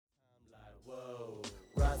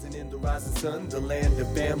Living in the rising sun, the land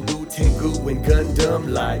of bamboo, Tengu, and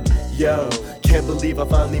Gundam. Like, yo, can't believe I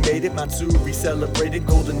finally made it. Matsuri celebrated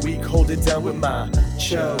Golden Week, hold it down with my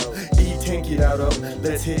cho. Tanky out,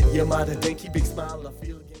 let's hit Yamada Denki, big smile, I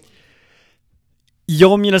feel again.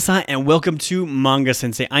 Yo minasan, and welcome to Manga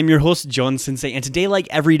Sensei. I'm your host, John Sensei, and today, like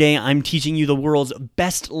every day, I'm teaching you the world's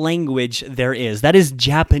best language there is. That is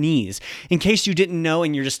Japanese. In case you didn't know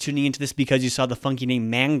and you're just tuning into this because you saw the funky name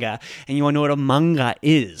manga and you want to know what a manga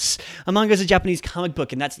is. A manga is a Japanese comic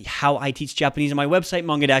book, and that's how I teach Japanese on my website,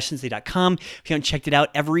 manga-sensei.com. If you haven't checked it out,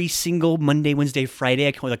 every single Monday, Wednesday, Friday,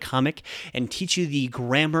 I come with a comic and teach you the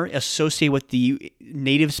grammar associated with the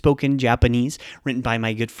native spoken Japanese written by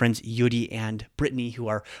my good friends Yuri and Brittany, who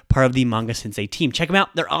are part of the Manga Sensei team. Check them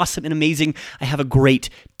out. They're awesome and amazing. I have a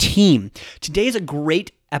great team. Today is a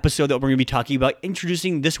great episode that we're going to be talking about,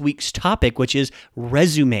 introducing this week's topic, which is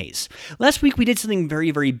resumes. Last week, we did something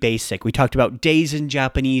very, very basic. We talked about days in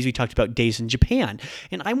Japanese. We talked about days in Japan.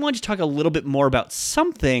 And I wanted to talk a little bit more about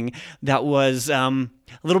something that was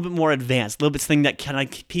a little bit more advanced, a little bit something that kind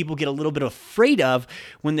of people get a little bit afraid of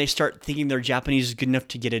when they start thinking their Japanese is good enough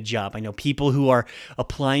to get a job. I know people who are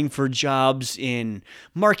applying for jobs in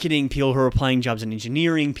marketing, people who are applying jobs in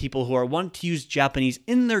engineering, people who are want to use Japanese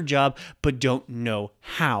in their job but don't know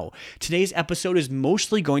how. Today's episode is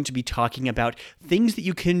mostly going to be talking about things that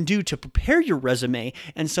you can do to prepare your resume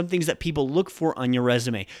and some things that people look for on your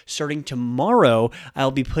resume. Starting tomorrow,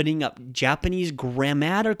 I'll be putting up Japanese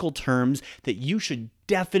grammatical terms that you should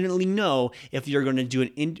definitely know if you're going to do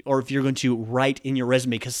or if you're going to write in your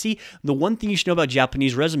resume. Because see, the one thing you should know about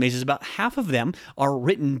Japanese resumes is about half of them are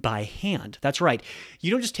written by hand. That's right.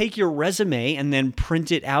 You don't just take your resume and then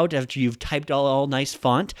print it out after you've typed all nice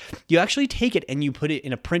font. You actually take it and you put it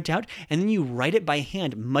in a printout and then you write it by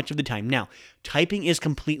hand much of the time. Now, typing is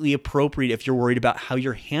completely appropriate if you're worried about how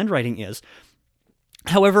your handwriting is.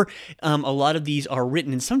 However, a lot of these are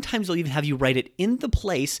written, and sometimes they'll even have you write it in the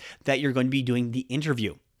place that you're going to be doing the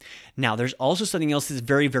interview. Now, there's also something else that's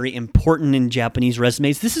very, very important in Japanese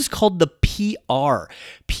resumes. This is called the PR.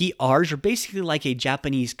 PRs are basically like a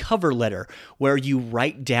Japanese cover letter where you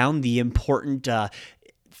write down the important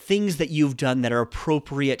things that you've done that are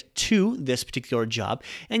appropriate to this particular job,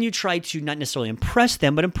 and you try to not necessarily impress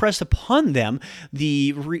them, but impress upon them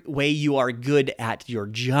the way you are good at your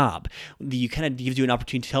job. You kind of gives you an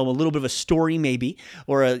opportunity to tell them a little bit of a story maybe,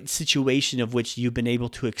 or a situation of which you've been able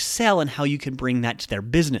to excel and how you can bring that to their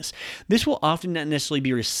business. This will often not necessarily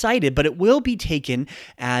be recited, but it will be taken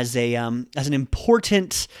as an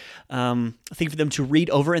important thing for them to read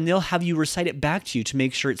over, and they'll have you recite it back to you to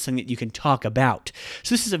make sure it's something that you can talk about.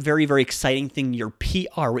 So this is a very, very exciting thing, your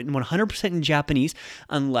PR, written 100% in Japanese,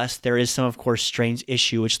 unless there is some, of course, strange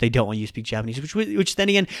issue, which they don't want you to speak Japanese, which then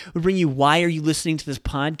again would bring you, why are you listening to this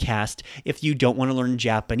podcast if you don't want to learn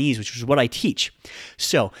Japanese, which is what I teach.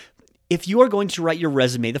 So if you are going to write your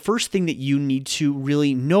resume, the first thing that you need to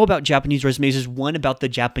really know about Japanese resumes is one, about the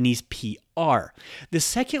Japanese PR. The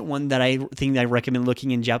second one that I recommend looking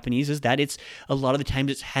in Japanese is that it's a lot of the times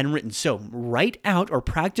it's handwritten. So write out or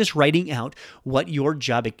practice writing out what your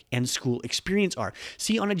job and school experience are.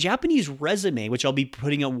 See, on a Japanese resume, which I'll be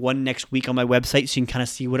putting up one next week on my website so you can kind of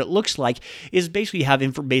see what it looks like, is basically you have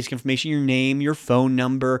basic information, your name, your phone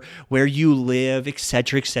number, where you live,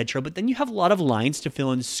 etc., etc. But then you have a lot of lines to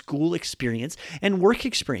fill in school experience and work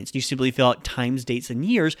experience. You simply fill out times, dates, and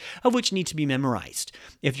years of which need to be memorized,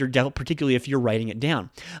 particularly if you're writing it down.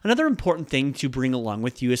 Another important thing to bring along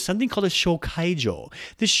with you is something called a shokaijo.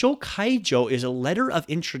 The shokaijo is a letter of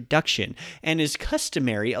introduction and is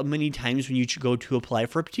customary many times when you go to apply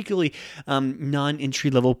for a particularly non-entry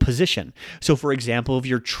level position. So for example, if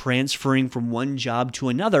you're transferring from one job to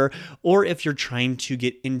another, or if you're trying to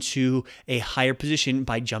get into a higher position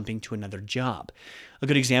by jumping to another job. A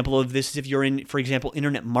good example of this is if you're in, for example,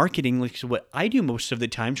 internet marketing, which is what I do most of the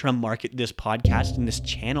time, trying to market this podcast and this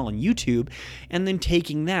channel on YouTube, and then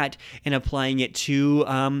taking that and applying it to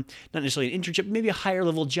not necessarily an internship, maybe a higher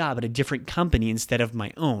level job at a different company instead of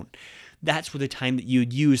my own. That's where the time that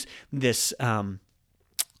you'd use this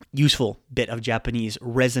useful bit of Japanese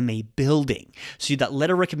resume building. So that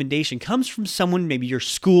letter recommendation comes from someone, maybe your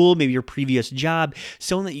school, maybe your previous job,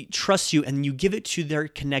 someone that trusts you, and you give it to their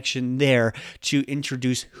connection there to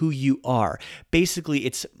introduce who you are. Basically,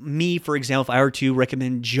 it's me, for example, if I were to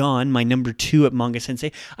recommend John, my number 2 at Manga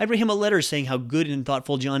Sensei, I'd write him a letter saying how good and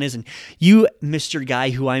thoughtful John is, and you, Mr. Guy,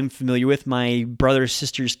 who I'm familiar with, my brother,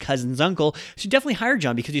 sister's cousin's uncle, should definitely hire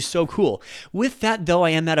John because he's so cool. With that, though, I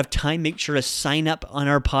am out of time. Make sure to sign up on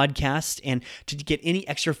our podcast, and to get any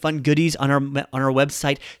extra fun goodies on our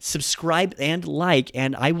website, subscribe and like,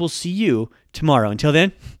 and I will see you tomorrow. Until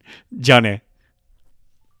then, Johnny.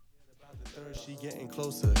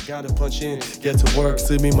 closer, gotta punch in, get to work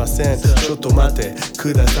すみませんちょっと待って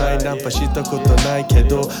くださいナンパしたことないけ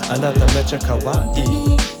どあなためちゃ可愛い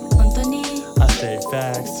本当に I say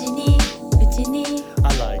facts うちに